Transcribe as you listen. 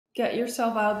Get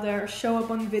yourself out there, show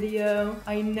up on video.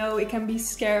 I know it can be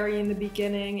scary in the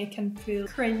beginning, it can feel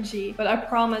cringy, but I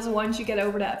promise once you get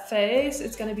over that phase,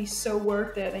 it's gonna be so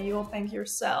worth it and you'll thank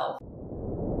yourself.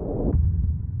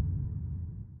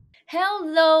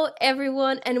 Hello,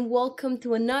 everyone, and welcome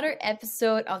to another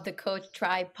episode of the Coach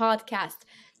Tribe podcast.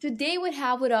 Today, we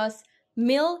have with us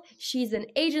Mil. She's an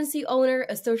agency owner,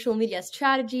 a social media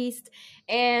strategist,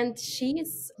 and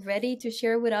she's ready to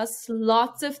share with us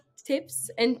lots of tips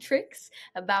and tricks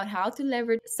about how to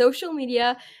leverage social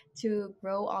media to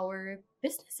grow our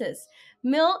businesses.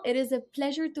 Mil, it is a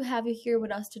pleasure to have you here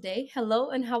with us today.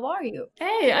 Hello, and how are you?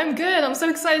 Hey, I'm good. I'm so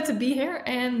excited to be here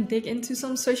and dig into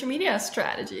some social media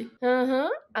strategy.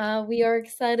 We are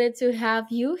excited to have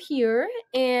you here.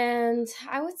 And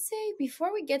I would say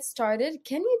before we get started,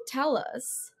 can you tell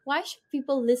us why should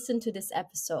people listen to this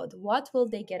episode? What will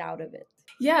they get out of it?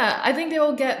 Yeah, I think they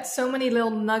will get so many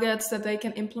little nuggets that they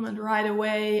can implement right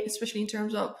away, especially in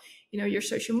terms of, your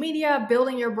social media,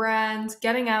 building your brand,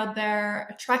 getting out there,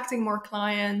 attracting more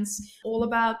clients, all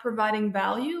about providing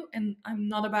value. And I'm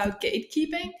not about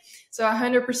gatekeeping. So I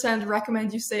 100%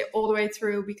 recommend you stay all the way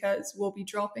through because we'll be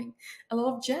dropping a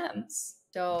lot of gems.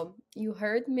 So you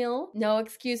heard Mil. No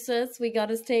excuses. We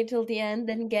gotta stay till the end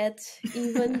and get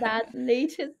even that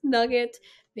latest nugget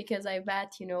because I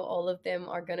bet, all of them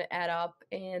are gonna add up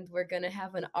and we're gonna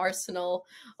have an arsenal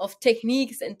of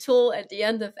techniques and tool at the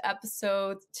end of the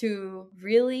episode to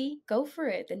really go for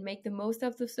it and make the most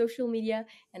of the social media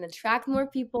and attract more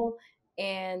people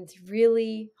and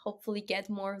really hopefully get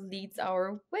more leads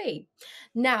our way.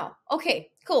 Now, okay,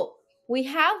 cool. We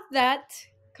have that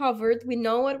covered. We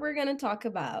know what we're going to talk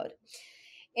about.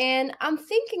 And I'm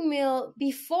thinking, Mil,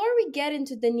 before we get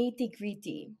into the nitty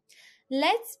gritty,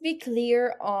 let's be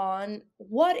clear on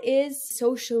what is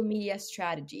social media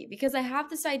strategy. Because I have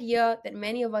this idea that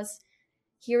many of us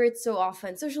hear it so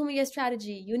often. Social media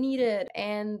strategy, you need it.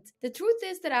 And the truth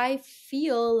is that I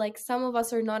feel like some of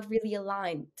us are not really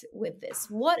aligned with this.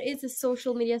 What is a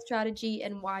social media strategy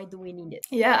and why do we need it?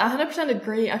 Yeah, I 100%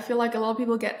 agree. I feel like a lot of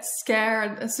people get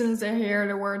scared as soon as they hear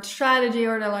the word strategy,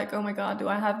 or they're like, oh my God, do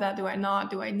I have that? Do I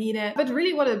not? Do I need it? But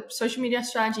really what a social media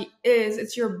strategy is,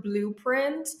 it's your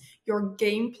blueprint, your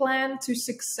game plan to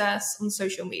success on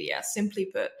social media, simply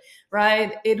put,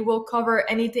 right? It will cover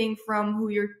anything from who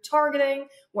you're targeting,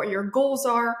 what your goals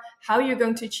are, how you're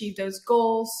going to achieve those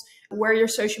goals, where your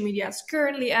social media is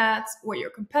currently at, what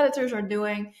your competitors are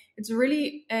doing. It's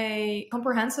really a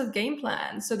comprehensive game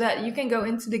plan so that you can go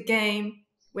into the game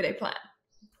with a plan,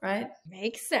 right?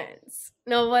 Makes sense.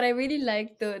 No, what I really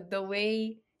like the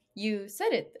way you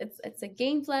said it. It's a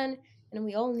game plan, and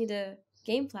we all need a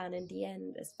game plan in the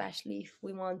end, especially if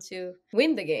we want to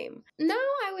win the game. Now,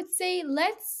 I would say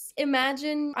let's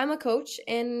imagine I'm a coach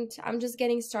and I'm just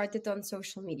getting started on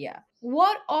social media.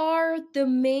 What are the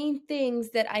main things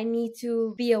that I need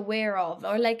to be aware of?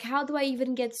 Or like, how do I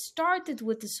even get started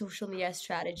with the social media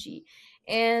strategy?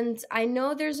 And I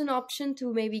know there's an option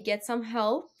to maybe get some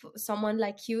help, someone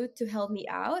like you to help me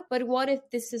out. But what if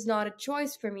this is not a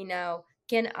choice for me now?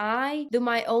 Can I do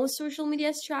my own social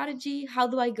media strategy? How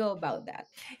do I go about that?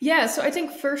 Yeah, so I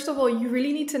think first of all, you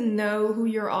really need to know who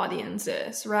your audience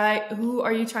is, right? Who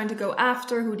are you trying to go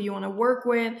after? Who do you want to work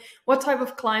with? What type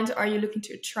of clients are you looking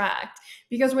to attract?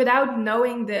 Because without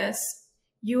knowing this,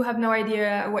 you have no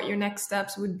idea what your next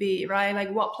steps would be, right? Like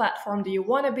what platform do you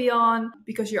want to be on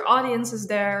because your audience is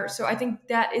there. So I think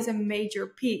that is a major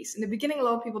piece. In the beginning, a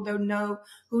lot of people don't know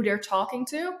who they're talking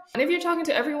to. And if you're talking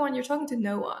to everyone, you're talking to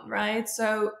no one, right?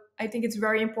 So I think it's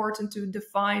very important to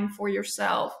define for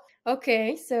yourself.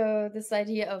 Okay, so this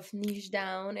idea of niche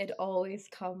down, it always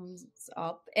comes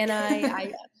up. And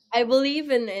I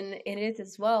believe in it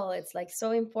as well. It's like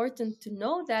so important to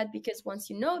know that because once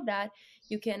you know that,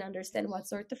 you can understand what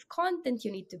sort of content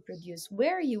you need to produce,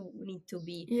 where you need to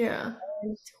be, Yeah.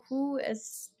 and who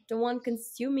is the one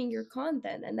consuming your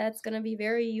content. And that's going to be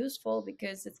very useful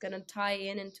because it's going to tie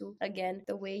in into, again,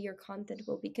 the way your content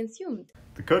will be consumed.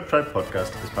 The Code Tribe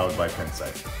podcast is powered by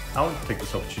Pensight. I want to take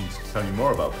this opportunity to tell you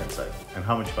more about Pensight and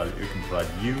how much value it can provide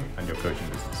you and your coaching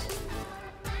business.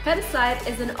 Pensight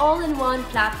is an all-in-one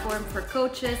platform for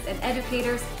coaches and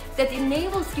educators that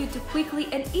enables you to quickly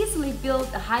and easily build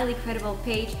a highly credible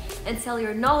page and sell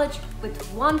your knowledge with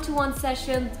one-to-one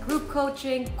sessions, group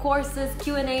coaching, courses,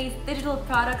 Q&As, digital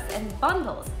products, and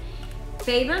bundles.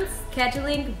 Payments,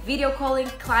 scheduling, video calling,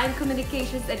 client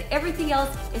communications, and everything else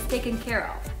is taken care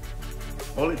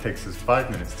of. All it takes is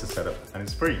 5 minutes to set up and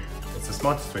it's free. It's the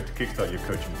smartest way to kickstart your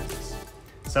coaching business.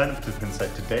 Sign up to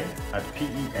Pensight today at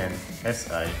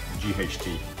pensight.com.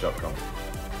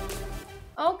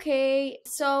 Okay,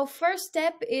 so first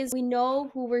step is we know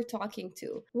who we're talking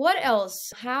to. What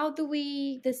else? How do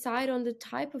we decide on the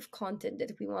type of content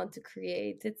that we want to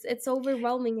create? It's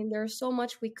overwhelming and there's so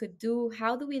much we could do.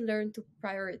 How do we learn to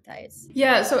prioritize?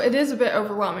 Yeah, so it is a bit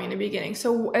overwhelming in the beginning.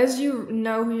 So as you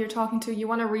know who you're talking to, you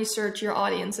want to research your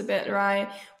audience a bit,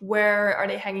 right? Where are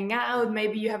they hanging out?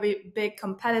 Maybe you have a big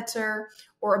competitor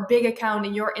or a big account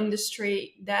in your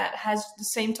industry that has the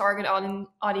same target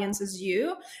audience as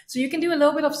you. So you can do a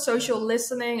little bit of social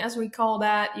listening, as we call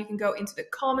that. You can go into the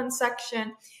comment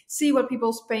section, see what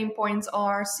people's pain points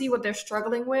are, see what they're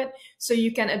struggling with, so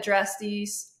you can address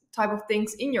these type of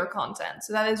things in your content.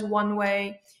 So that is one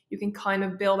way you can kind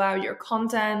of build out your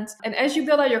content. And as you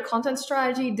build out your content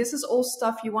strategy, this is all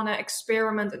stuff you want to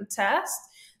experiment and test.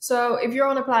 So if you're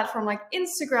on a platform like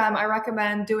Instagram, I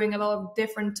recommend doing a lot of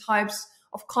different types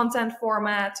of content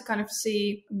format to kind of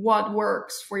see what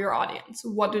works for your audience.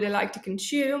 What do they like to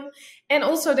consume? And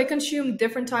also they consume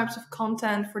different types of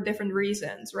content for different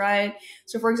reasons, right?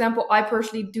 So for example, I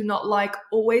personally do not like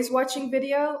always watching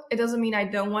video. It doesn't mean I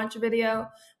don't watch video,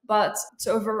 but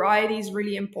so variety is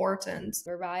really important.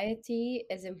 Variety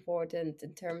is important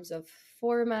in terms of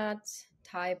format,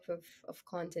 type of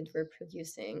content we're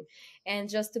producing. And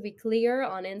just to be clear,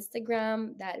 on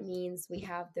Instagram, that means we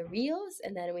have the reels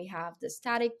and then we have the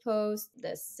static post,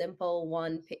 the simple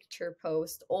one picture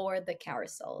post, or the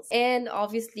carousels. And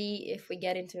obviously, if we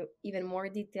get into even more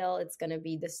detail, it's going to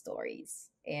be the stories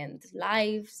and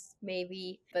lives,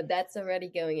 maybe, but that's already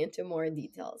going into more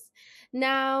details.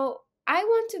 Now, I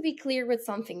want to be clear with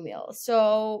something, Mil.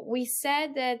 So we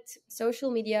said that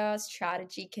social media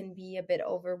strategy can be a bit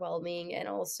overwhelming and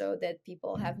also that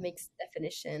people have mixed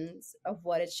definitions of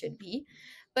what it should be.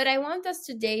 But I want us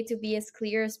today to be as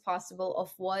clear as possible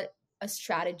of what a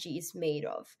strategy is made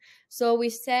of. So we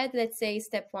said, let's say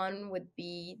step one would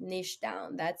be niche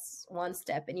down. That's one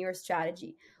step in your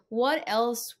strategy. What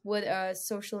else would a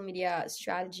social media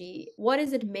strategy, what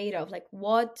is it made of? Like,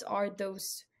 what are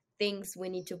those things we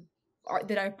need to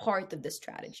that are part of the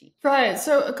strategy? Right.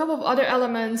 So a couple of other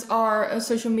elements are a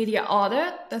social media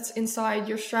audit that's inside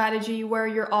your strategy, where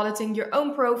you're auditing your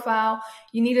own profile.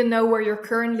 You need to know where you're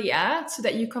currently at so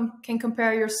that you can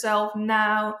compare yourself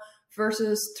now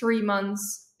versus 3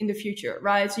 months in the future,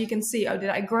 right? So you can see, oh, did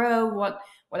I grow? What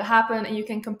happened? And you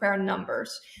can compare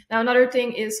numbers. Now, another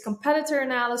thing is competitor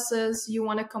analysis. You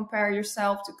want to compare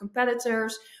yourself to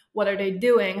competitors. What are they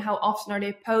doing? How often are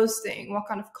they posting? What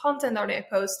kind of content are they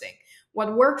posting?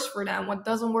 What works for them, what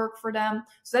doesn't work for them.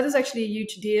 So that is actually a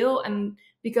huge deal. And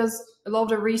because a lot of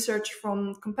the research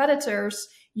from competitors,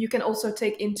 you can also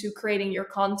take into creating your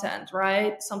content,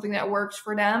 right? Something that works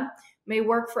for them may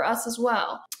work for us as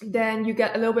well. Then you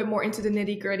get a little bit more into the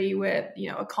nitty gritty with,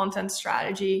 a content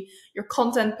strategy, your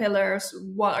content pillars.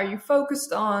 What are you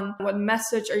focused on? What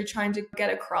message are you trying to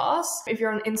get across? If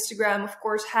you're on Instagram, of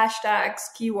course, hashtags,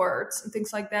 keywords, and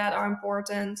things like that are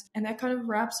important. And that kind of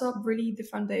wraps up really the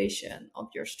foundation of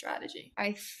your strategy.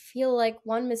 I feel like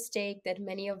one mistake that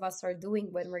many of us are doing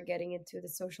when we're getting into the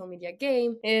social media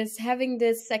game is having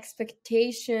this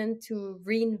expectation to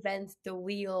reinvent the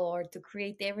wheel or to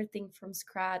create everything from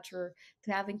scratch or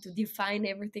to having to define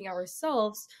everything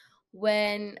ourselves,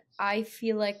 when I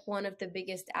feel like one of the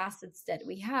biggest assets that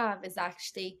we have is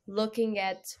actually looking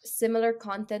at similar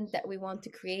content that we want to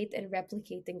create and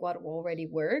replicating what already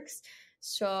works.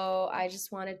 So I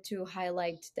just wanted to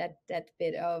highlight that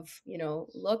bit of,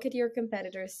 look at your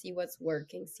competitors, see what's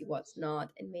working, see what's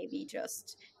not, and maybe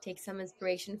just take some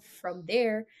inspiration from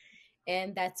there,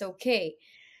 and that's okay.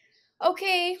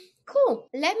 Okay, cool.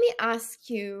 Let me ask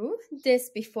you this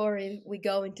before we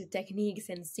go into techniques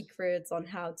and secrets on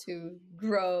how to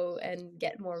grow and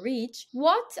get more reach.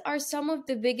 What are some of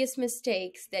the biggest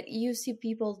mistakes that you see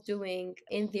people doing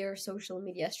in their social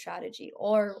media strategy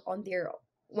or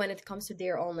when it comes to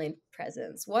their online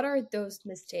presence? What are those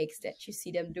mistakes that you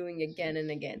see them doing again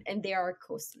and again, and they are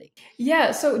costly?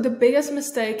 Yeah, so the biggest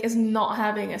mistake is not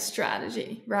having a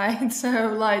strategy, right? So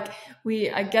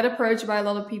I get approached by a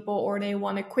lot of people, or they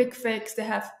want a quick fix, they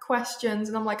have questions,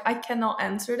 and I'm like, I cannot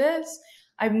answer this.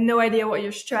 I have no idea what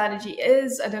your strategy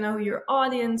is. I don't know who your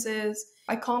audience is.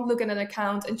 I can't look at an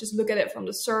account and just look at it from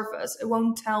the surface. It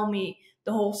won't tell me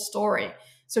the whole story.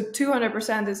 So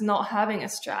 200% is not having a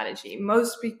strategy.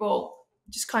 Most people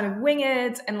just kind of wing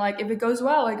it, and if it goes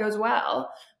well, it goes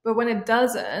well. But when it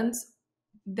doesn't,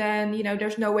 then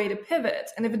there's no way to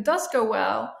pivot. And if it does go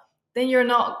well, then you're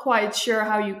not quite sure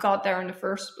how you got there in the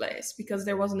first place, because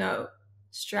there was no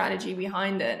strategy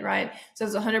behind it, right? So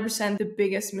it's 100% the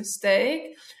biggest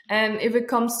mistake. And if it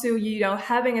comes to,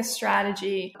 having a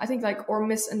strategy, I think or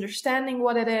misunderstanding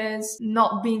what it is,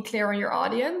 not being clear on your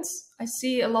audience. I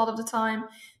see a lot of the time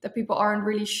that people aren't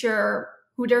really sure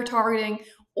who they're targeting,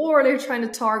 or they're trying to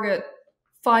target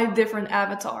 5 different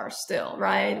avatars still,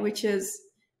 right? Which is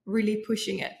really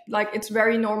pushing it. It's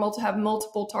very normal to have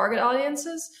multiple target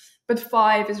audiences, but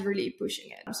 5 is really pushing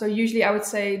it. So usually I would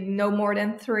say no more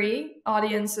than 3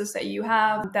 audiences that you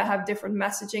have that have different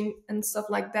messaging and stuff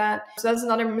like that. So that's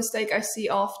another mistake I see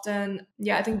often.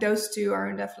 Yeah, I think those 2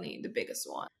 are definitely the biggest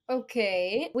one.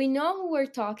 Okay, we know who we're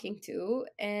talking to,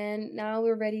 and now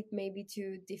we're ready maybe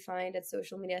to define that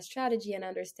social media strategy and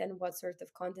understand what sort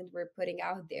of content we're putting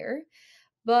out there.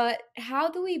 But how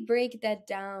do we break that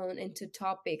down into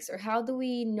topics, or how do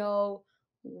we know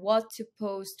what to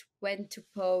post, when to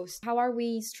post? How are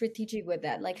we strategic with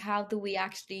that? How do we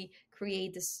actually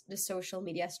create the social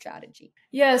media strategy?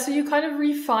 Yeah, so you kind of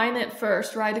refine it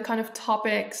first, right? The kind of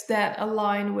topics that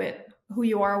align with who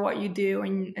you are, what you do,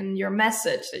 and your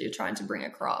message that you're trying to bring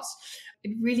across.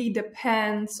 It really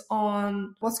depends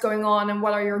on what's going on and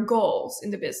what are your goals in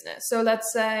the business. So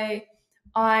let's say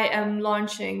I am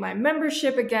launching my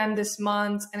membership again this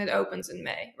month and it opens in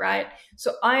May, right?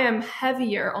 So I am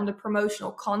heavier on the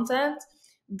promotional content.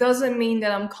 Doesn't mean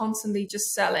that I'm constantly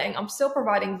just selling. I'm still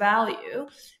providing value,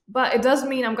 but it does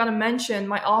mean I'm going to mention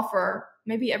my offer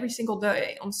maybe every single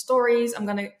day on stories. I'm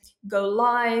going to go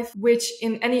live, which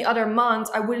in any other month,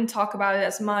 I wouldn't talk about it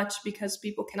as much because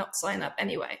people cannot sign up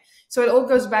anyway. So it all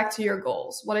goes back to your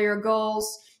goals. What are your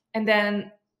goals? And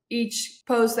then each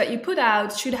post that you put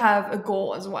out should have a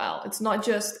goal as well. It's not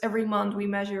just every month we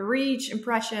measure reach,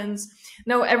 impressions.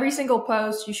 No, every single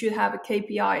post you should have a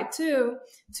KPI too,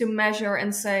 to measure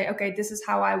and say, okay, this is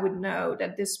how I would know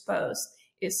that this post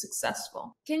is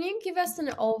successful. Can you give us an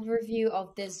overview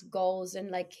of these goals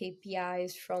and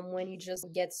KPIs from when you just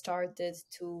get started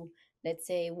to, let's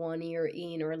say, 1 year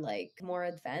in, or more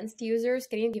advanced users?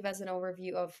 Can you give us an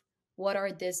overview of what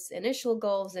are these initial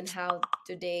goals and how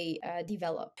do they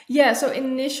develop? Yeah, so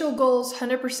initial goals,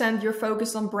 100% you're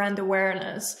focused on brand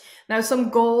awareness. Now, some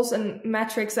goals and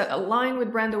metrics that align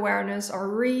with brand awareness are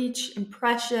reach,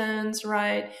 impressions,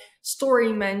 right?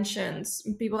 Story mentions,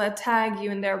 people that tag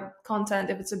you in their content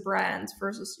if it's a brand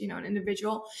versus, an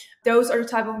individual. Those are the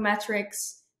type of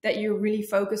metrics that you're really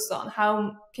focused on.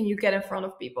 How can you get in front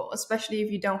of people, especially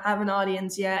if you don't have an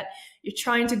audience yet? You're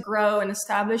trying to grow and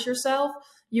establish yourself.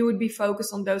 You would be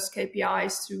focused on those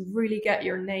KPIs to really get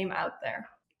your name out there.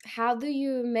 How do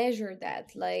you measure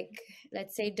that?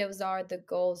 Let's say those are the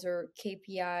goals or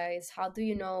KPIs. How do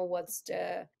you know what's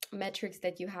the metrics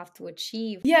that you have to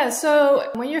achieve? Yeah, so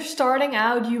when you're starting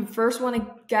out, you first want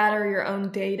to gather your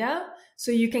own data.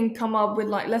 So you can come up with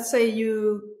let's say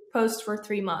you post for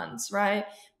 3 months, right?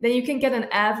 Then you can get an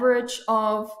average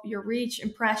of your reach,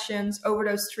 impressions over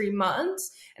those 3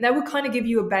 months. And that would kind of give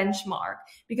you a benchmark,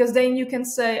 because then you can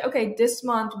say, okay, this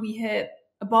month we hit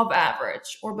above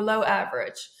average or below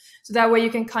average. So that way you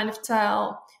can kind of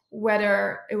tell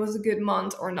whether it was a good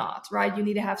month or not, right? You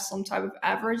need to have some type of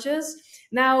averages.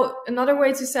 Now, another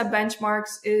way to set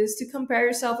benchmarks is to compare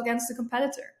yourself against the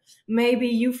competitor. Maybe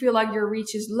you feel like your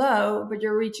reach is low, but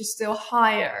your reach is still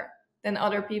higher than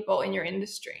other people in your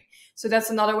industry. So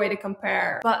that's another way to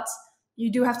compare. But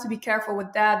you do have to be careful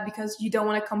with that, because you don't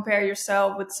want to compare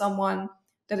yourself with someone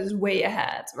that is way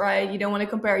ahead, right? You don't want to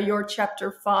compare your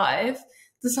chapter 5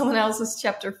 to someone else's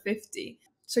chapter 50.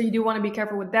 So you do want to be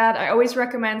careful with that. I always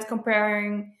recommend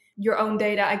comparing your own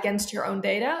data against your own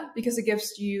data, because it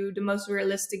gives you the most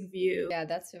realistic view. Yeah,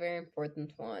 that's a very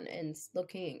important one. And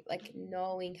looking,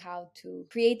 knowing how to,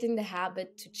 creating the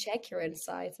habit to check your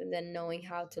insights, and then knowing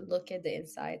how to look at the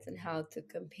insights and how to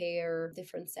compare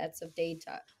different sets of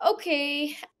data.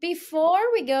 Okay,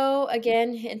 before we go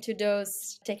again into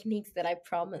those techniques that I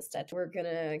promised that we're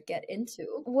gonna get into,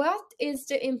 what is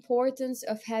the importance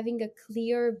of having a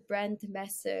clear brand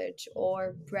message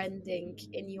or branding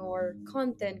in your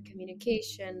content,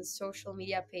 communication, social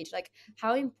media page?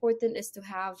 How important is to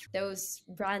have those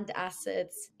brand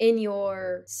assets in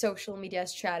your social media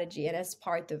strategy and as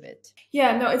part of it?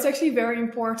 Yeah, no, it's actually very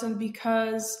important,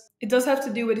 because it does have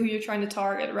to do with who you're trying to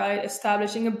target, right?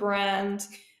 Establishing a brand,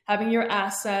 having your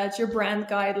assets, your brand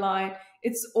guideline,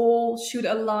 it's all should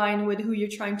align with who you're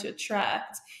trying to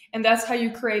attract. And that's how you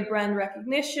create brand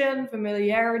recognition,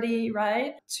 familiarity,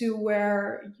 right? To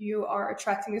where you are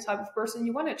attracting the type of person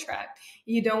you want to attract.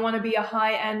 You don't want to be a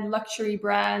high-end luxury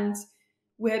brand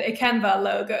with a Canva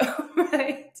logo,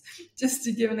 right? Just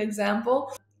to give an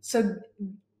example. So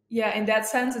Yeah, in that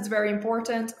sense, it's very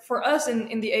important. For us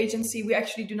in the agency, we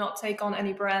actually do not take on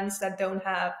any brands that don't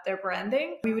have their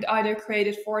branding. We would either create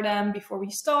it for them before we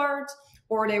start,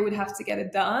 or they would have to get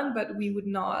it done, but we would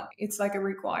not. It's like a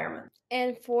requirement.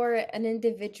 And for an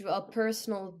individual, a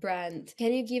personal brand,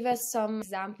 can you give us some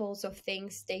examples of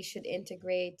things they should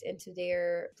integrate into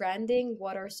their branding?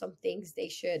 What are some things they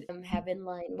should have in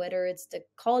line, whether it's the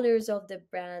colors of the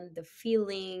brand, the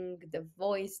feeling, the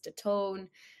voice, the tone?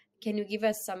 Can you give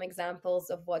us some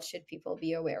examples of what should people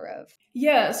be aware of?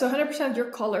 Yeah, so 100% your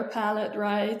color palette,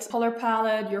 right? Color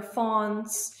palette, your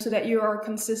fonts, so that you are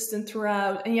consistent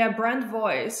throughout. And yeah, brand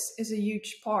voice is a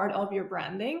huge part of your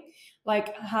branding.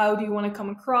 Like, how do you want to come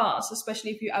across,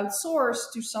 especially if you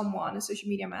outsource to someone, a social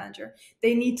media manager?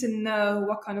 They need to know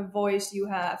what kind of voice you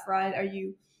have, right?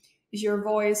 Is your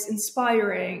voice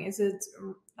inspiring? Is it,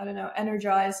 I don't know,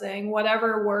 energizing?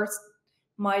 Whatever words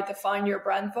might define your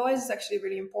brand voice is actually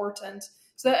really important.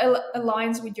 So that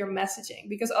aligns with your messaging,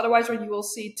 because otherwise what you will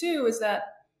see too is that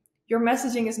your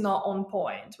messaging is not on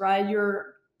point, right?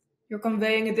 You're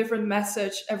conveying a different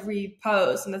message every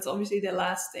post, and that's obviously the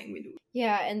last thing we do.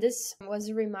 Yeah, and this was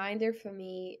a reminder for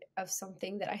me of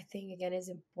something that I think again is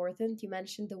important. You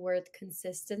mentioned the word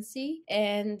consistency,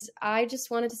 and I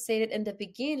just wanted to say that in the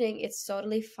beginning, it's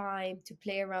totally fine to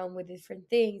play around with different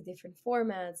things, different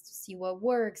formats, to see what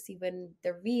works, even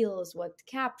the reels, what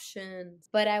captions.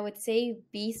 But I would say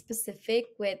be specific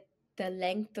with the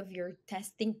length of your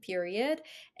testing period,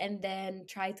 and then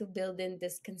try to build in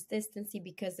this consistency,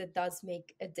 because it does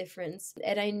make a difference.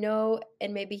 And I know,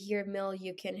 and maybe here, Mill,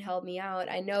 you can help me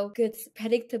out. I know good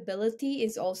predictability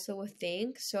is also a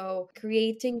thing. So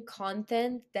creating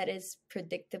content that is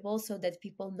predictable so that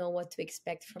people know what to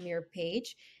expect from your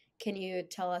page. Can you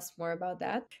tell us more about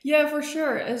that? Yeah, for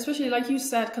sure. Especially like you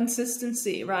said,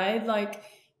 consistency, right? Like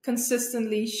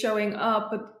consistently showing up,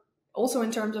 but also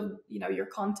in terms of, your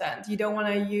content. You don't want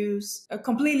to use a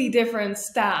completely different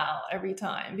style every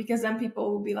time, because then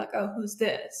people will be like, oh, who's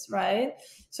this, right?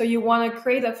 So you want to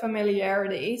create that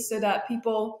familiarity so that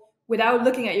people, without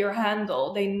looking at your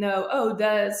handle, they know, oh,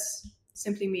 that's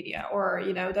Simply Media, or,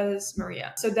 that is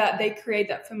Maria, so that they create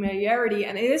that familiarity.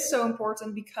 And it is so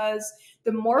important, because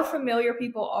the more familiar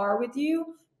people are with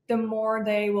you, the more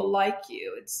they will like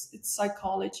you. It's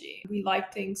psychology. We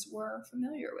like things we're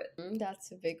familiar with.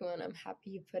 That's a big one. I'm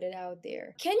happy you put it out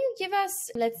there. Can you give us,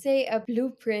 let's say, a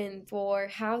blueprint for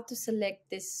how to select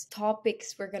these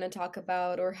topics we're going to talk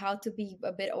about, or how to be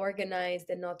a bit organized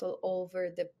and not all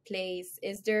over the place?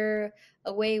 Is there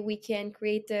a way we can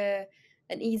create an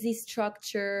easy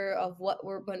structure of what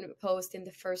we're going to post in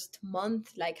the first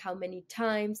month? Like how many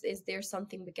times? Is there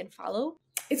something we can follow?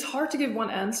 It's hard to give one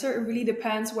answer. It really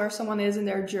depends where someone is in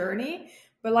their journey.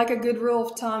 But like a good rule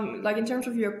of thumb, like in terms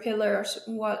of your pillars,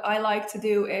 what I like to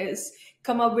do is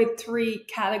come up with 3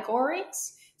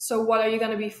 categories. So what are you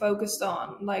going to be focused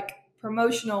on? Like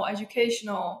promotional,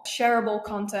 educational, shareable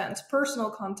content, personal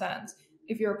content.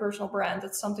 If you're a personal brand,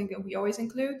 that's something that we always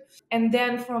include. And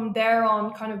then from there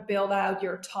on, kind of build out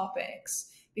your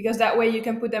topics, because that way you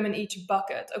can put them in each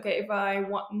bucket. Okay, if I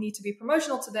need to be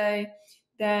promotional today,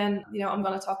 then I'm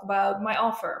going to talk about my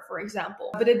offer, for example.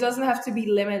 But it doesn't have to be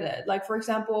limited. Like, for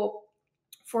example,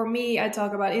 for me, I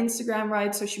talk about Instagram,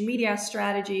 right? Social media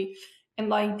strategy. And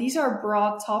like, these are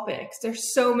broad topics.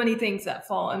 There's so many things that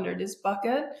fall under this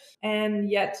bucket.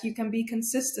 And yet you can be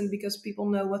consistent because people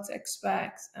know what to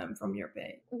expect from your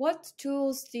page. What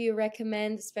tools do you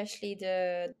recommend, especially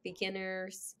the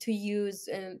beginners, to use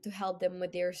and to help them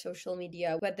with their social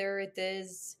media? Whether it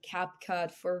is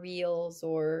CapCut for Reels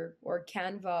or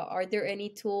Canva, are there any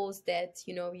tools that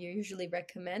you usually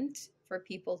recommend for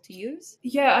people to use?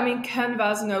 Yeah, I mean,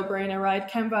 Canva is a no-brainer, right?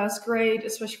 Canva is great,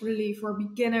 especially for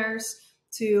beginners,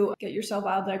 to get yourself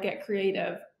out there, get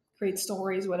creative, create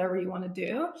stories, whatever you want to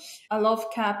do. I love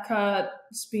CapCut.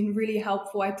 It's been really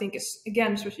helpful. I think it's,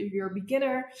 again, especially if you're a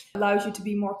beginner, allows you to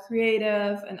be more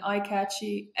creative and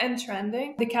eye-catchy and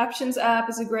trending. The Captions app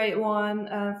is a great one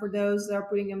for those that are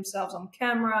putting themselves on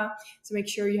camera, to make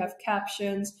sure you have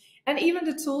captions. And even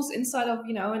the tools inside of,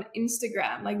 an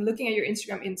Instagram, like looking at your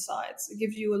Instagram insights, it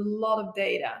gives you a lot of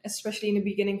data, especially in the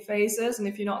beginning phases. And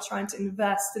if you're not trying to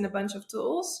invest in a bunch of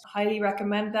tools, I highly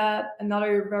recommend that.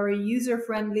 Another very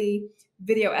user-friendly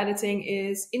video editing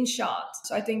is InShot.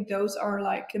 So I think those are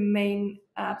like the main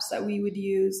apps that we would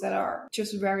use that are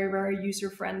just very, very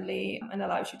user-friendly and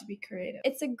allows you to be creative.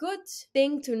 It's a good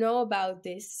thing to know about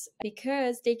this,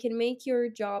 because they can make your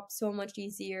job so much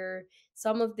easier.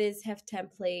 Some of these have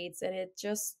templates, and it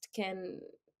just can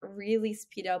really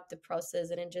speed up the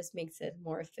process, and it just makes it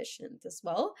more efficient as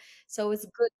well. So it's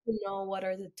good to know what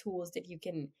are the tools that you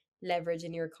can leverage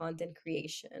in your content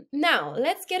creation. Now,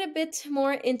 let's get a bit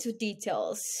more into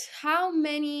details. How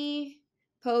many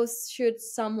posts should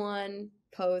someone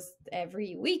post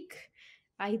every week,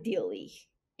 ideally,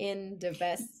 in the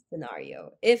best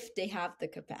scenario, if they have the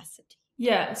capacity?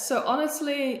 Yeah, so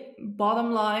honestly,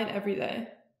 bottom line, every day,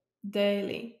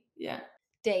 daily. Yeah.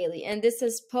 Daily. And this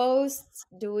is posts.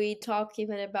 Do we talk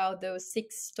even about those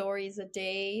 6 stories a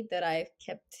day that I've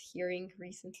kept hearing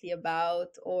recently about?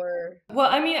 Or Well,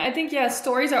 I mean, I think, yeah,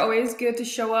 stories are always good to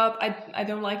show up. I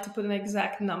don't like to put an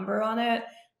exact number on it,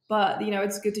 but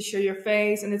it's good to show your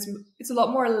face, and it's a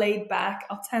lot more laid back,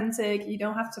 authentic. You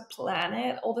don't have to plan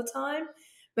it all the time.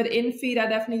 But in feed, I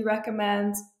definitely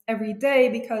recommend every day,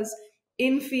 because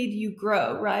in feed you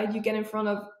grow, right? You get in front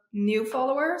of new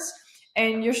followers,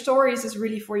 and your stories is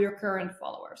really for your current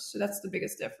followers. So that's the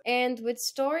biggest difference. And with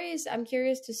stories, I'm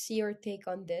curious to see your take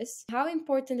on this. How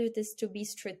important it is to be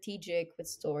strategic with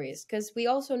stories? Because we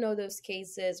also know those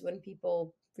cases when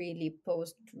people really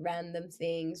post random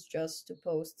things just to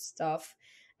post stuff.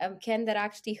 Can that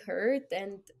actually hurt?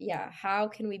 And yeah, how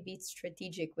can we be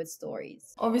strategic with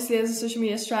stories? Obviously, as a social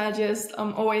media strategist,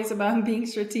 I'm always about being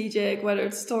strategic, whether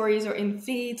it's stories or in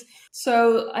feed.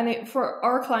 So, for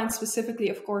our clients specifically,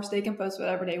 of course, they can post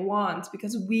whatever they want,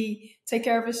 because we take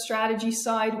care of the strategy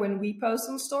side when we post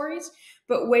on stories.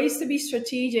 But ways to be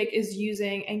strategic is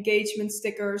using engagement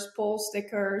stickers, poll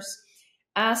stickers,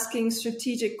 asking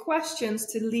strategic questions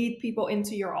to lead people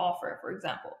into your offer, for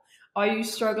example. Are you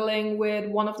struggling with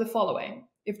one of the following?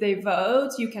 If they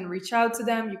vote, you can reach out to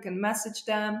them, you can message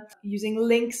them using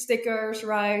link stickers,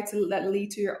 right, that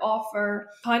lead to your offer.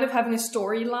 Kind of having a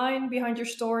storyline behind your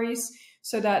stories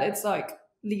so that it's like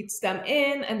leads them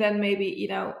in, and then maybe,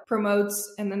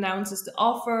 promotes and announces the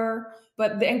offer.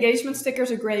 But the engagement sticker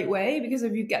is a great way, because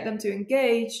if you get them to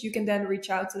engage, you can then reach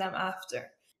out to them after.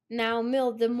 Now,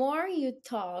 Mil, the more you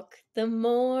talk, the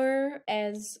more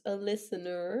as a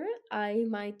listener, I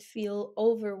might feel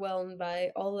overwhelmed by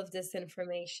all of this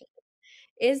information.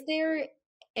 Is there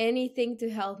anything to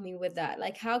help me with that?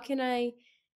 Like, how can I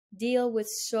deal with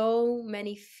so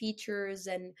many features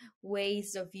and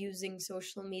ways of using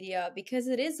social media? Because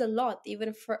it is a lot,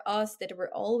 even for us that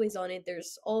we're always on it,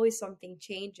 there's always something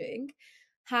changing.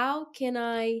 How can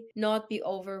I not be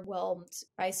overwhelmed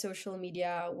by social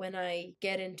media when I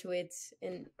get into it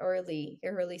in early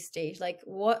stage? Like,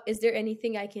 what is there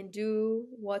anything I can do?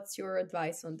 What's your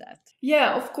advice on that?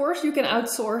 Yeah, of course you can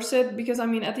outsource it, because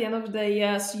at the end of the day,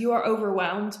 yes, you are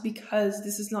overwhelmed because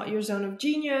this is not your zone of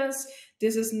genius.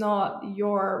 This is not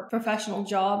your professional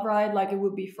job, right? Like it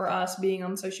would be for us being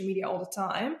on social media all the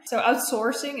time. So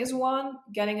outsourcing is one,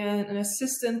 getting an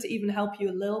assistant to even help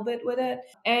you a little bit with it.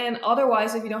 And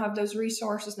otherwise, if you don't have those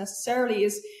resources necessarily,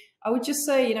 I would just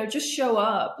say, just show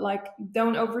up, like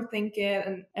don't overthink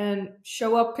it, and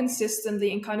show up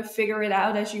consistently and kind of figure it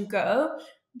out as you go.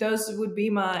 Those would be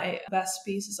my best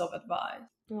pieces of advice.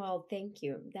 Well, thank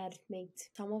you. That made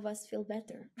some of us feel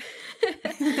better.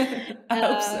 I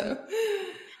hope so.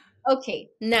 Okay,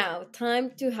 now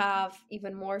time to have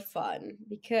even more fun,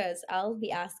 because I'll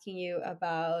be asking you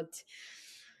about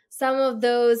some of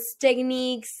those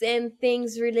techniques and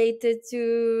things related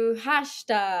to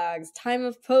hashtags, time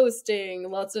of posting,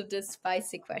 lots of the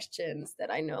spicy questions that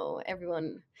I know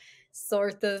everyone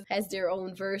sort of has their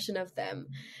own version of them.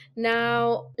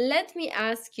 Now, let me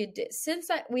ask you this. Since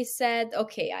we said,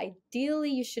 okay,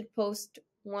 ideally you should post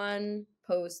one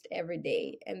post every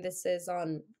day, and this is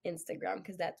on Instagram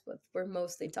because that's what we're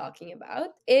mostly talking about.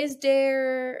 Is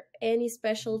there any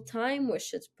special time we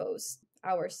should post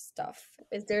our stuff?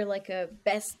 Is there like a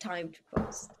best time to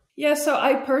post? Yeah, so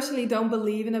I personally don't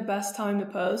believe in a best time to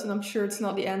post, and I'm sure it's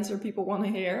not the answer people want to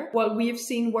hear. What we've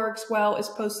seen works well is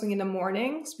posting in the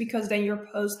mornings, because then your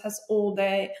post has all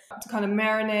day to kind of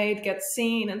marinate, get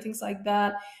seen, and things like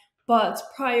that. But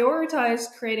prioritize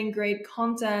creating great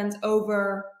content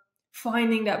over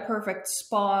finding that perfect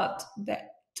spot, that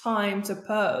time to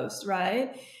post,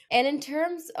 right? And in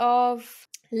terms of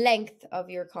length of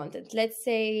your content, let's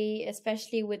say,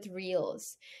 especially with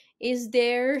reels, is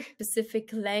there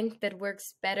specific length that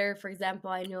works better? For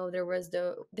example, I know there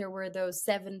were those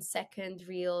 7-second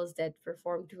reels that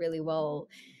performed really well,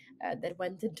 that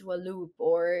went into a loop.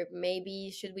 Or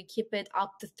maybe should we keep it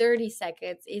up to 30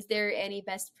 seconds? Is there any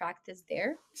best practice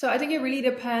there? So I think it really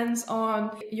depends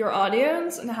on your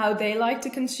audience and how they like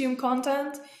to consume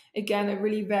content. Again, it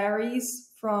really varies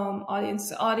from audience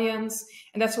to audience.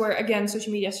 And that's where, again,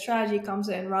 social media strategy comes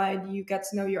in, right? You get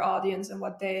to know your audience and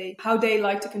how they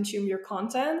like to consume your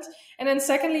content. And then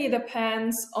secondly, it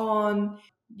depends on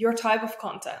your type of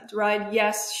content, right?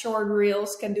 Yes, short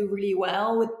reels can do really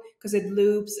well because it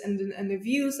loops and the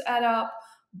views add up.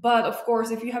 But of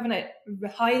course, if you have a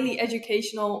highly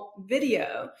educational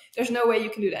video, there's no way you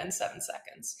can do that in 7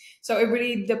 seconds. So it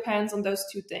really depends on those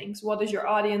two things. What does your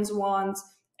audience want,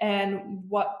 and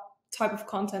what type of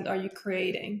content are you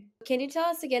creating? Can you tell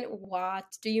us again, what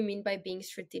do you mean by being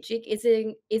strategic? Is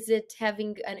it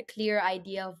having a clear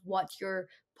idea of what your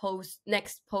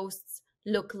next posts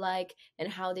look like and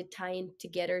how they tie in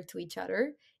together to each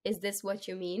other? Is this what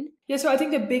you mean? Yeah, so I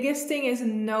think the biggest thing is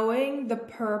knowing the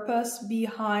purpose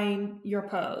behind your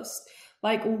post.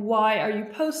 Like, why are you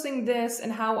posting this,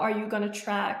 and how are you going to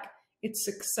track its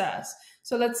success?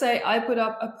 So let's say I put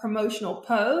up a promotional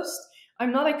post.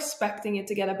 I'm not expecting it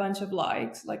to get a bunch of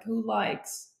likes. Like, who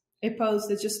likes a post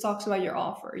that just talks about your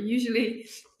offer? Usually,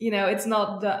 it's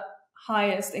not the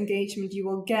highest engagement you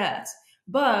will get.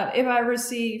 But if I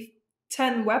receive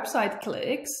 10 website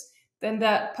clicks, then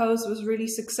that post was really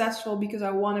successful because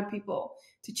I wanted people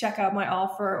to check out my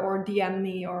offer or DM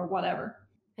me or whatever.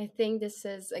 I think this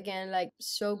is, again, like,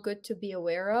 so good to be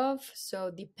aware of.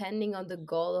 So depending on the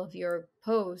goal of your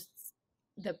posts,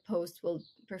 the post will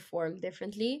perform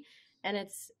differently. And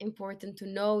it's important to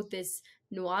know these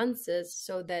nuances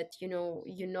so that you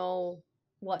know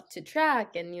what to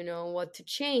track, and you know what to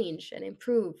change and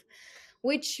improve.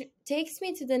 Which takes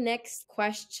me to the next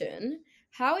question: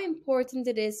 how important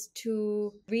it is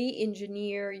to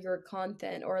re-engineer your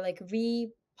content, or like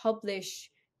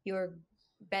republish your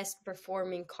best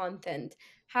performing content.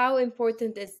 How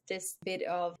important is this bit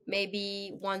of,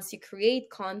 maybe once you create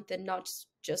content, not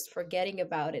just forgetting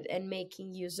about it and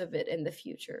making use of it in the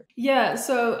future? Yeah,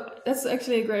 so that's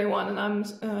actually a great one. And I'm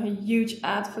a huge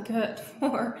advocate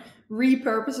for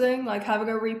repurposing, like having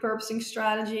a repurposing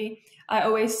strategy. I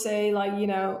always say, like,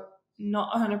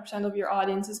 not 100% of your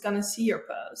audience is going to see your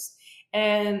post.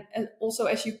 And also,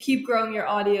 as you keep growing your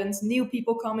audience, new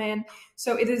people come in.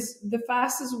 So it is the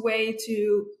fastest way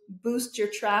to boost your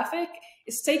traffic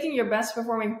is taking your best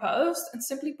performing post and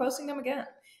simply posting them again.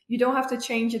 You don't have to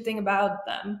change a thing about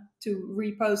them to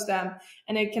repost them,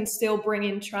 and it can still bring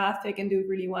in traffic and do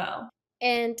really well.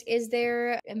 And is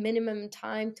there a minimum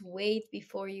time to wait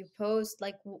before you post?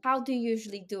 Like, how do you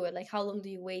usually do it? Like, how long do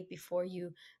you wait before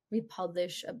you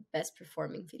republish a best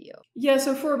performing video? Yeah,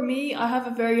 so for me, I have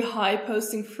a very high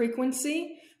posting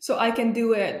frequency, so I can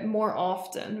do it more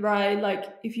often, right? Like,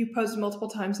 if you post multiple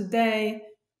times a day,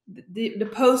 the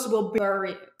post will be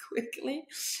very quickly.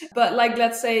 But like,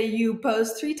 let's say you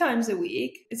post 3 times a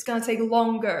week, it's going to take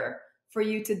longer for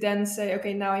you to then say,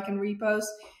 okay, now I can repost.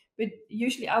 But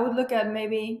usually I would look at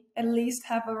maybe at least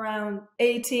have around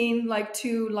 18, like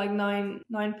 9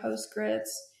 post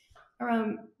grids,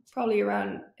 probably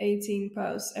around 18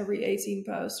 posts every 18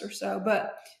 posts or so.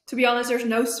 But to be honest, there's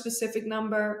no specific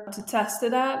number to test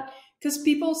it at, because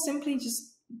people simply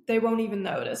they won't even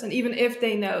notice. And even if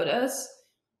they notice,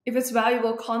 if it's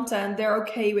valuable content, they're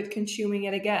okay with consuming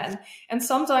it again. And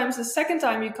sometimes the second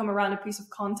time you come around a piece of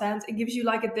content, it gives you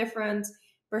like a different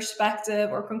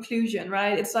perspective or conclusion,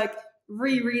 right? It's like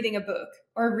rereading a book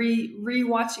or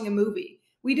rewatching a movie.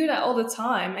 We do that all the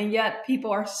time, and yet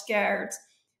people are scared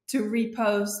to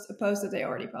repost a post that they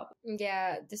already published.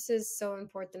 Yeah, this is so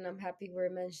important. I'm happy we're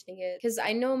mentioning it, because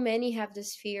I know many have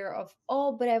this fear of,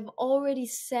 oh, but I've already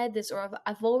said this, or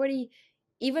I've already,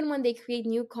 even when they create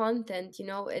new content,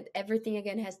 everything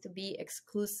again has to be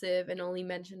exclusive and only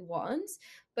mentioned once.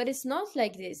 But it's not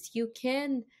like this. You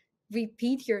can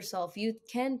repeat yourself. You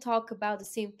can talk about the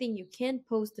same thing. You can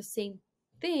post the same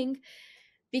thing,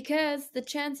 because the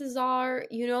chances are,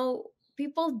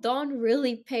 people don't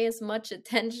really pay as much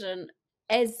attention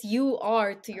as you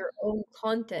are to your own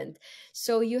content.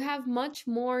 So you have much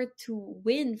more to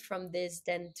win from this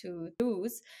than to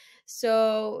lose.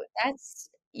 So that's,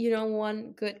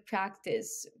 one good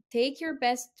practice. Take your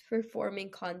best performing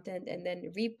content and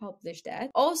then republish that.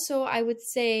 Also, I would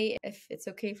say, if it's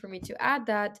okay for me to add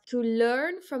that, to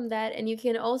learn from that, and you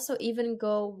can also even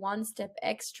go one step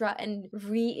extra and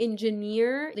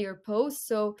re-engineer your post.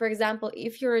 So for example,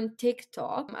 if you're on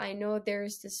TikTok, I know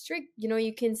there's this trick,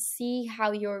 you can see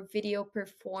how your video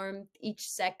performed each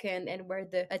second and where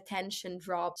the attention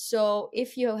drops. So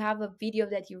if you have a video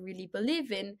that you really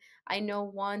believe in, I know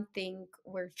one thing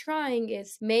we're trying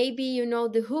is maybe,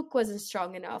 the hook wasn't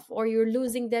strong enough, or you're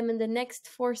losing them in the next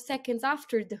 4 seconds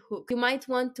after the hook. You might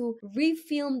want to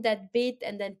refilm that bit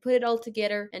and then put it all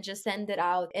together and just send it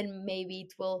out, and maybe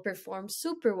it will perform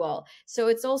super well. So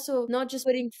it's also not just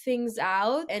putting things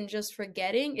out and just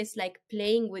forgetting. It's like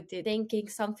playing with it, thinking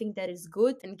something that is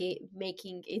good and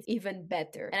making it even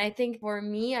better. And I think for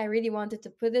me, I really wanted to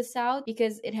put this out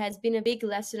because it has been a big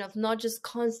lesson of not just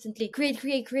constantly create,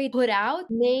 put out,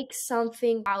 make something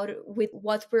starting out with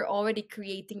what we're already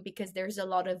creating because there's a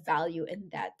lot of value in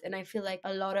that. And I feel like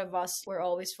a lot of us, we're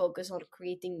always focused on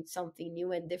creating something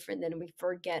new and different, and we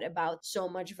forget about so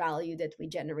much value that we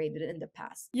generated in the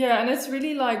past. Yeah, and it's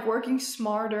really like working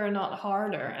smarter, not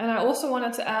harder. And I also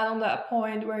wanted to add on that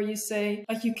point where you say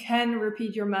like you can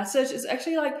repeat your message. It's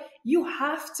actually like you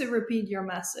have to repeat your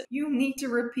message. You need to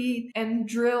repeat and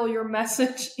drill your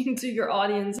message into your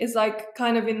audience. It's like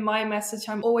kind of in my message,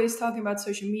 I'm always talking about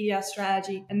social media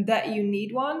strategy and that you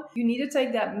need one. You need to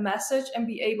take that message and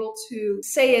be able to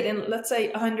say it in, let's say,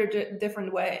 100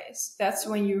 different ways. That's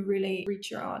when you really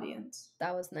reach your audience.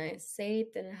 That was nice. Say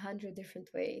it in 100 different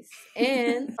ways.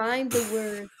 And find the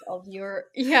words of your,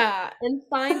 and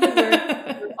find the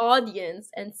words of your audience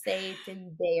and say it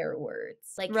in their words.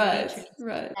 Like,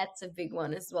 literally, that's a big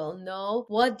one as well. Know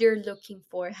what they're looking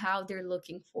for, how they're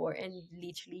looking for, and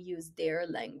literally use their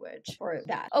language for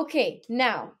that. Okay,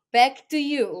 now back to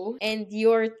you and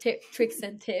your tricks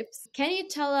and tips. Can you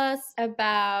tell us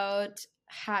about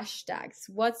hashtags?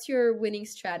 What's your winning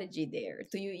strategy there?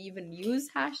 Do you even use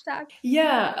hashtags?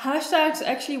 Yeah, hashtags,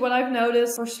 actually what I've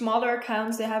noticed for smaller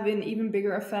accounts, they have an even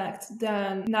bigger effect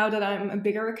than now that I'm a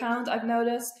bigger account. I've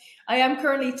noticed I am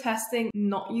currently testing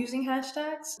not using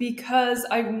hashtags because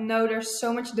I know there's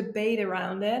so much debate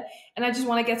around it, and I just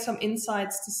want to get some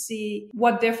insights to see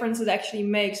what difference it actually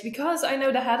makes, because I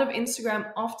know the head of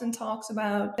Instagram often talks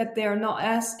about that they're not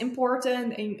as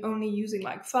important and only using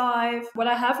like 5. What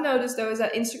I have noticed though is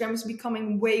that Instagram is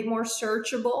becoming way more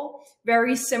searchable,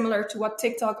 very similar to what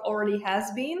TikTok already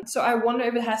has been. So I wonder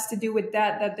if it has to do with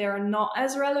that they're not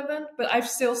as relevant, but I've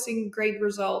still seen great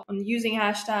results on using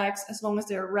hashtags as long as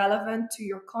they're relevant to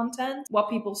your content, what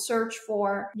people search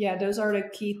for. Yeah, those are the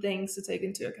key things to take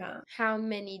into account. How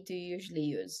many do you usually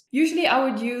use? Usually I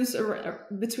would use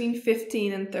between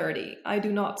 15 and 30. I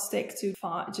do not stick to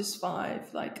just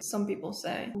 5, like some people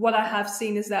say. What I have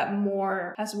seen is that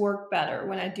more has worked better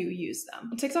when I do use them.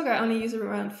 On TikTok, I only use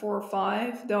around 4 or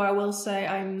 5, though I will say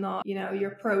I'm not,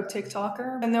 your pro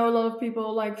TikToker. I know a lot of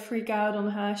people like freak out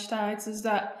on hashtags, is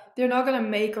that they're not going to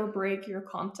make or break your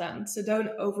content. So don't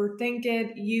overthink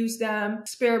it, use them,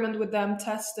 experiment with them,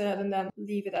 test it, and then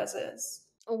leave it as is.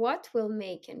 What will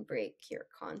make and break your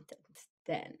content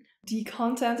then? The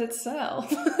content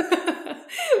itself.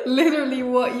 Literally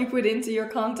what you put into your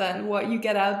content, what you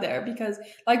get out there. Because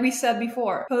like we said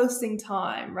before, posting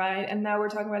time, right? And now we're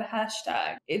talking about a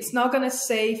hashtag. It's not going to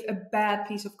save a bad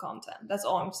piece of content. That's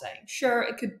all I'm saying. Sure,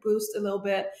 it could boost a little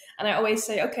bit. And I always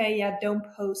say, okay, yeah, don't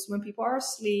post when people are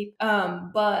asleep.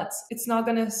 But it's not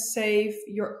going to save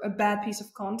a bad piece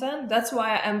of content. That's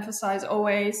why I emphasize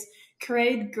always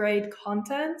create great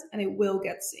content and it will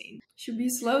get seen. Should be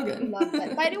a slogan. Love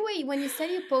that. By the way, when you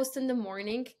said you post in the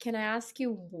morning, can I ask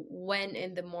you when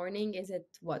in the morning? Is it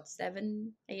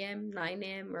 7 a.m., 9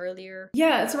 a.m., earlier?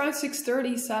 Yeah, it's around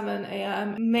 6:30, 7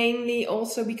 a.m. Mainly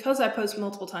also because I post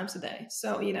multiple times a day.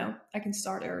 So, I can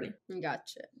start early.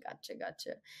 Gotcha.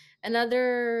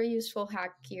 Another useful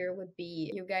hack here would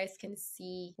be you guys can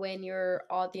see when your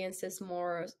audience is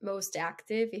most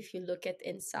active. If you look at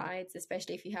insights,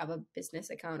 especially if you have a business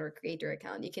account or creator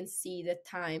account, you can see the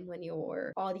time when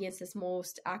your audience is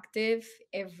most active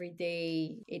every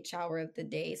day, each hour of the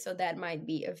day. So that might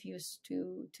be of use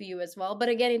to you as well. But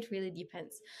again, it really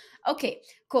depends. Okay,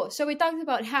 cool. So we talked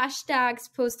about hashtags,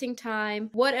 posting time.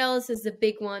 What else is the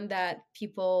big one that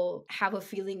people have a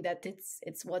feeling that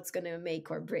it's what's going to make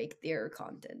or break their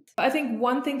content? I think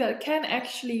one thing that can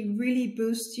actually really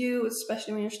boost you,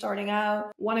 especially when you're starting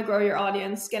out, want to grow your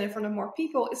audience, get in front of more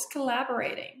people, is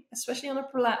collaborating, especially on a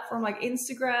platform like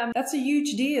Instagram. That's a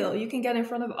huge deal. You can get in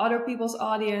front of other people's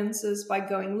audiences by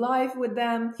going live with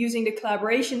them, using the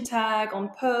collaboration tag on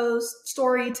posts,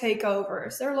 story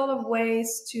takeovers. There are a lot of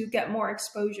ways to get more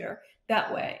exposure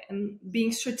that way, and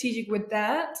being strategic with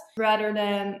that rather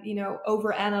than,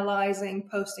 over analyzing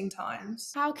posting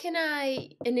times. How can I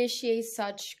initiate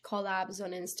such collabs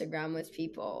on Instagram with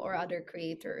people or other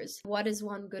creators? What is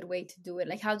one good way to do it?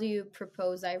 Like, how do you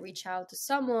propose I reach out to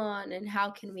someone, and how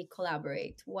can we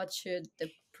collaborate? What should the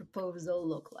proposal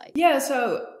look like? Yeah,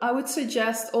 so I would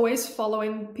suggest always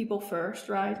following people first,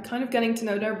 right? Kind of getting to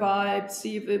know their vibe,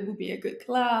 see if it would be a good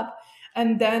collab,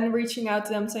 and then reaching out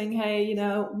to them saying, hey,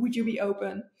 would you be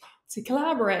open to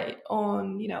collaborate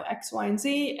on, X, Y, and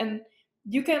Z? And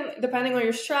you can, depending on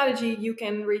your strategy, you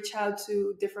can reach out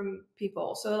to different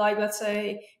people. So like, let's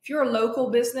say if you're a local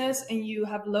business and you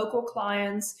have local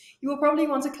clients, you will probably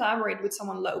want to collaborate with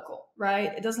someone local,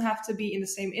 right? It doesn't have to be in the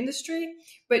same industry,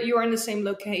 but you are in the same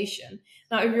location.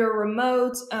 Now, if you're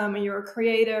remote and you're a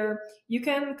creator, you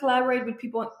can collaborate with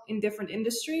people in different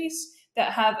industries.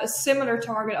 that have a similar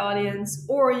target audience,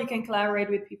 or you can collaborate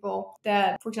with people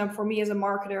that, for example, for me as a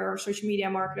marketer or social media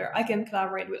marketer, I can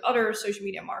collaborate with other social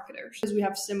media marketers because we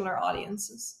have similar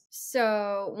audiences.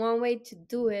 So one way to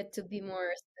do it, to be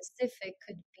more specific,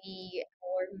 could be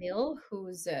for Mill,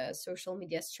 who's a social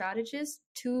media strategist,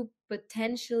 to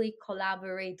potentially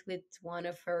collaborate with one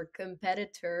of her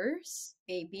competitors,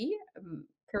 maybe.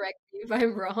 Correct me if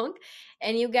I'm wrong.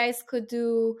 And you guys could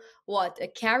do what? A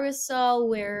carousel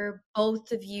where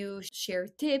both of you share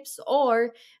tips,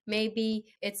 or maybe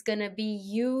it's gonna be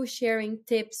you sharing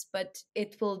tips, but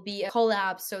it will be a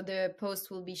collab, so the post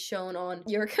will be shown on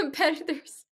your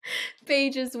competitors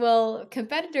page as well.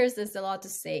 Competitors is a lot to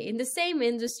say. In the same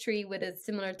industry with a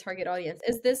similar target audience,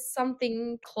 is this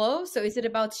something close? So is it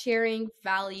about sharing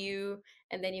value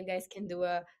and then you guys can do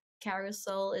a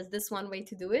carousel? Is this one way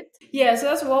to do it? Yeah, so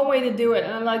that's one way to do it.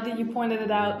 And I like that you pointed it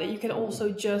out that you can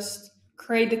also just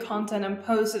create the content and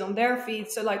post it on their feed.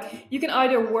 So like you can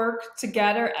either work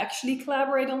together, actually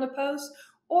collaborate on the post,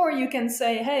 or you can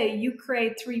say, hey, you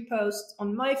create 3 posts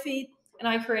on my feed and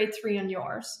I create 3 on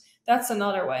yours. That's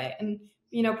another way. And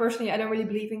personally, I don't really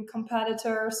believe in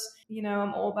competitors.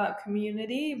 I'm all about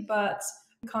community, but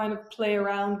kind of play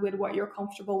around with what you're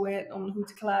comfortable with on who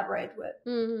to collaborate with.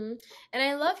 Mm-hmm. And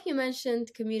I love you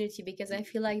mentioned community, because I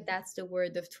feel like that's the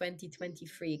word of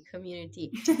 2023,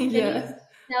 community. Can you Yeah.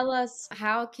 tell us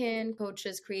how can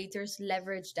coaches, creators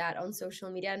leverage that on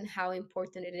social media, and how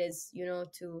important it is,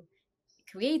 to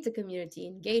create a community,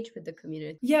 engage with the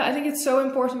community? Yeah, I think it's so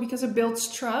important because it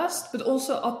builds trust, but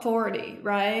also authority,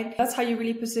 right? That's how you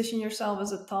really position yourself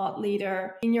as a thought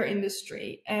leader in your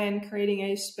industry and creating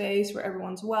a space where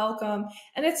everyone's welcome.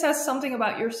 And it says something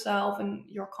about yourself and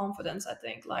your confidence, I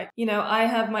think. Like, I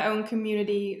have my own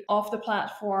community off the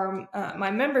platform,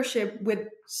 my membership with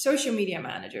social media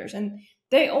managers, and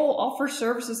they all offer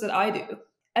services that I do.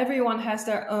 Everyone has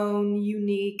their own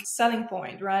unique selling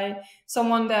point, right?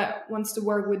 Someone that wants to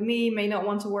work with me may not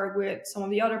want to work with some of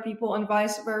the other people, and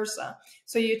vice versa.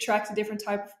 So you attract a different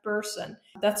type of person.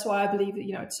 That's why I believe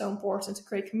that, it's so important to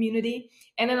create community.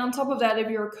 And then on top of that, if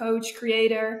you're a coach,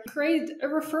 creator, create a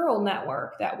referral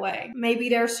network that way. Maybe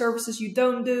there are services you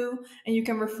don't do and you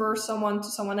can refer someone to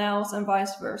someone else and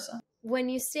vice versa. When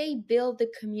you say build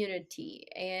the community,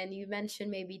 and you mentioned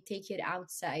maybe take it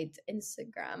outside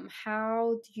Instagram,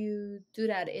 how do you do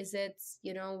that? Is it,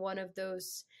 one of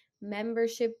those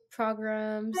membership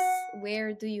programs?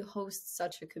 Where do you host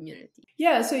such a community?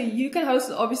 Yeah, so you can host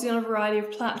it obviously on a variety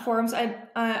of platforms.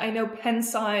 I know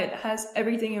Pensight has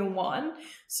everything in one.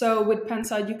 So with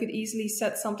Pensight, you could easily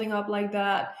set something up like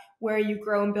that where you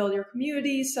grow and build your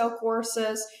community, sell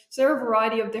courses. So there are a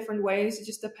variety of different ways. It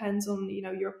just depends on,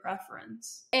 your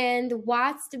preference. And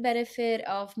what's the benefit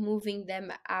of moving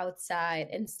them outside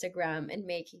Instagram and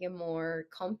making a more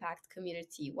compact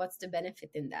community? What's the benefit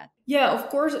in that? Yeah, of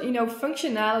course,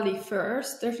 functionality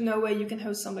first. There's no way you can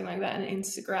host something like that on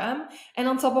Instagram. And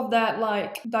on top of that,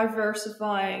 like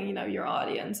diversifying, your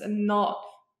audience and not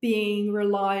being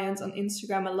reliant on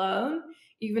Instagram alone,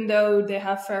 even though they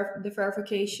have the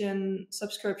verification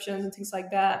subscriptions and things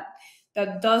like that.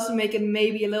 That does make it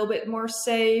maybe a little bit more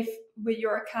safe with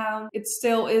your account. It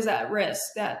still is at risk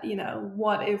that,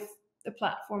 what if the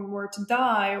platform were to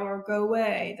die or go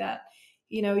away, that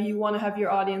you want to have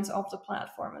your audience off the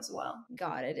platform as well.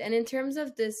 Got it. And in terms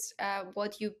of this,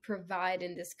 what you provide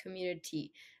in this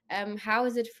community, how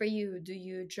is it for you? Do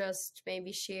you just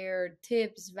maybe share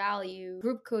tips, value,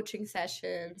 group coaching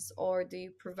sessions, or do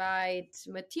you provide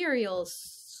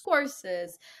materials,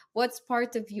 courses? What's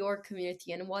part of your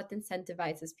community and what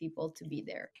incentivizes people to be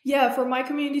there? Yeah, for my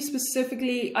community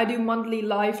specifically, I do monthly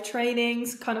live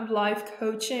trainings, kind of live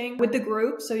coaching with the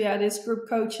group. So yeah, it is group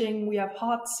coaching. We have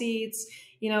hot seats.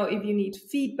 If you need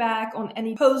feedback on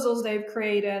any proposals they've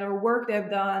created or work they've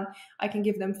done, I can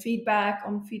give them feedback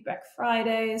on Feedback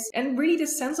Fridays. And really the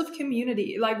sense of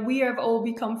community, like we have all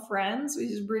become friends, which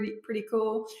is really pretty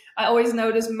cool. I always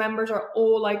notice members are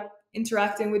all like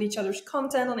interacting with each other's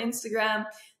content on Instagram.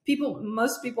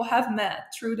 Most people have met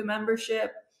through the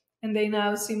membership and they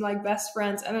now seem like best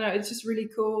friends. I don't know, it's just really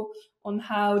cool on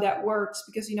how that works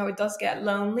because, it does get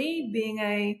lonely being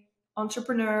a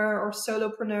entrepreneur or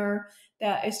solopreneur.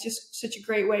 That is just such a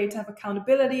great way to have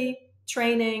accountability,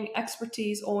 training,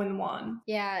 expertise all in one.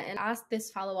 Yeah, and ask this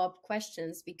follow-up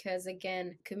questions because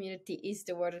again, community is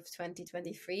the word of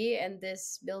 2023, and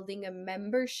this building a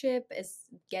membership is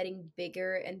getting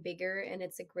bigger and bigger, and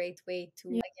it's a great way to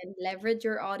again leverage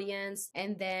your audience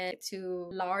and then to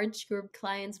large group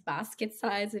clients basket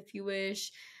size if you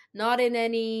wish. not in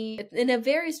a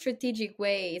very strategic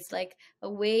way. It's like a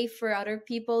way for other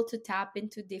people to tap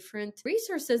into different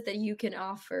resources that you can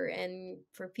offer and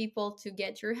for people to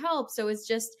get your help. So it's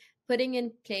just putting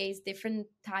in place different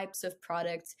types of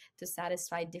products to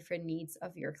satisfy different needs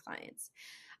of your clients.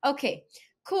 Okay,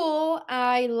 cool.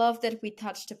 I love that we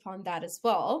touched upon that as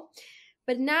well.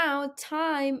 But now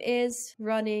time is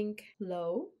running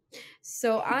low.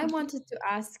 So I wanted to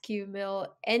ask you, Mil,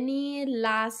 any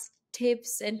last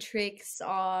tips and tricks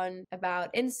on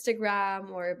about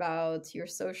Instagram or about your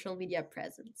social media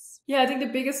presence? Yeah, I think the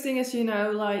biggest thing is,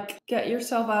 like get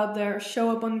yourself out there,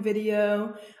 show up on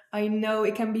video. I know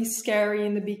it can be scary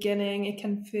in the beginning, it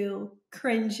can feel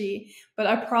cringy, but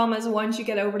I promise once you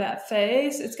get over that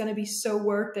phase, it's going to be so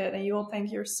worth it, and you'll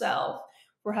thank yourself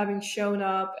for having shown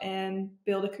up and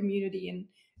build a community and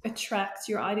attract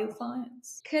your ideal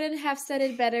clients. Couldn't have said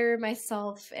it better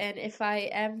myself. And if I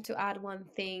am to add one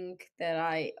thing that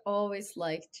I always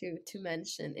like to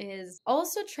mention is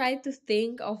also try to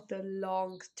think of the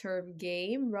long-term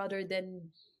game rather than,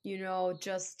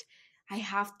 just I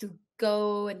have to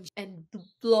go and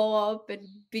blow up and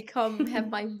have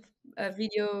my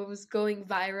videos going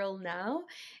viral now.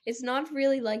 It's not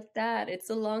really like that. It's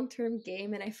a long-term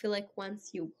game, and I feel like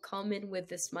once you come in with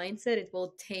this mindset, it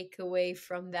will take away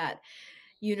from that,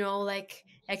 like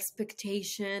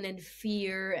expectation and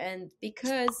fear, and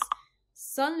because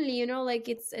suddenly, like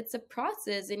it's a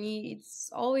process, and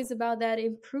it's always about that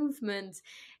improvement.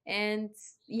 And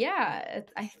yeah,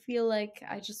 I feel like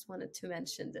I just wanted to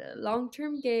mention the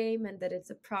long-term game and that it's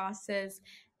a process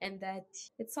and that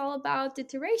it's all about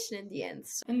iteration in the end.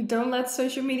 So, and don't let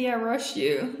social media rush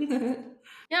you.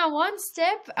 yeah, one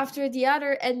step after the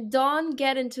other, and don't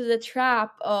get into the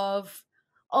trap of,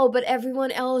 oh, but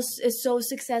everyone else is so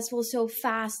successful so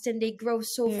fast and they grow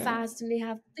so fast and they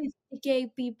have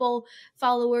 50K people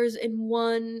followers in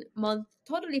 1 month.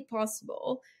 Totally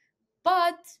possible.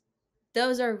 But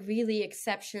those are really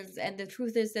exceptions. And the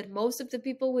truth is that most of the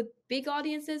people with big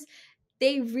audiences,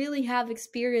 they really have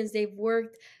experience. They've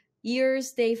worked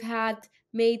years. They've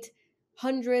made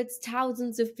hundreds,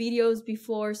 thousands of videos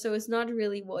before. So it's not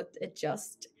really what it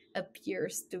just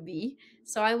appears to be.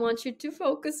 So I want you to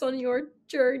focus on your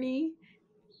journey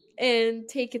and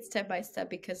take it step by step,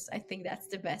 because I think that's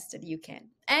the best that you can,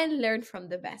 and learn from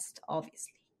the best,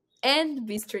 obviously, and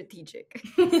be strategic.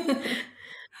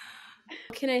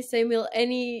 Can I say, Mil,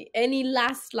 any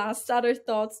last other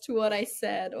thoughts to what I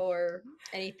said or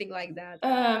anything like that?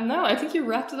 No, I think you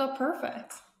wrapped it up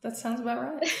perfect. That sounds about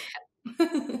right.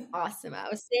 Awesome. I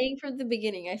was saying from the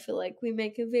beginning, I feel like we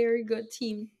make a very good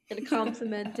team and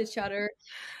complement each other.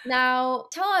 Now,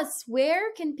 tell us,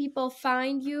 where can people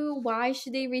find you? Why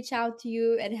should they reach out to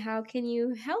you? And how can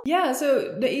you help? Yeah,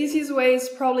 so the easiest way is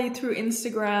probably through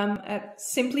Instagram at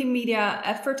Simply Media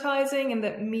Advertising, and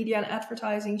that media and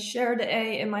advertising share the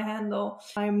A in my handle.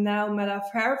 I'm now Meta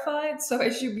verified, so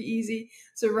it should be easy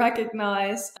to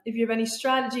recognize. If you have any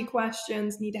strategy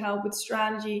questions, need help with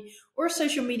strategy or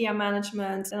social media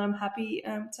management, and I'm happy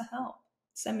to help.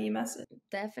 Send me a message.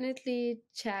 Definitely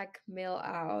check Mil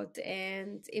out.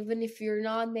 And even if you're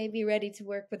not maybe ready to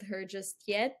work with her just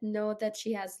yet, know that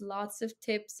she has lots of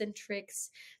tips and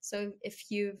tricks. So if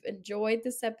you've enjoyed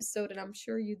this episode, and I'm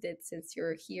sure you did since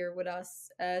you're here with us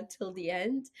till the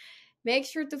end, make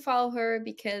sure to follow her,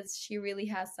 because she really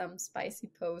has some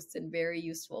spicy posts and very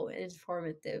useful and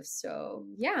informative. So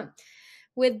yeah.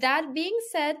 With that being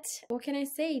said, what can I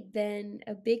say then?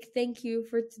 A big thank you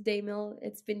for today, Mil.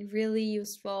 It's been really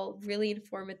useful, really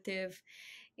informative,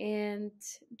 and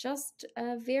just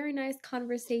a very nice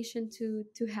conversation to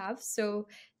have. So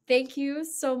thank you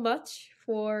so much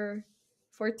for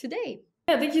today.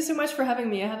 Yeah, thank you so much for having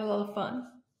me. I had a lot of fun.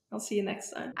 I'll see you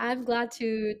next time. I'm glad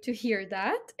to hear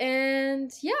that.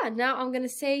 And yeah, now I'm going to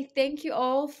say thank you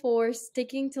all for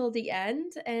sticking till the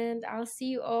end. And I'll see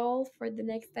you all for the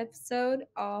next episode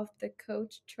of the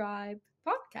Coach Tribe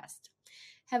podcast.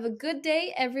 Have a good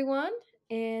day, everyone.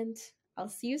 And I'll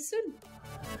see you soon.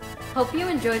 Hope you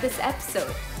enjoyed this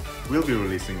episode. We'll be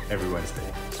releasing every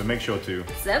Wednesday, so make sure to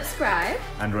subscribe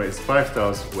and rate us 5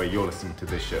 stars where you're listening to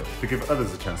this show to give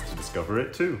others a chance to discover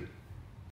it too.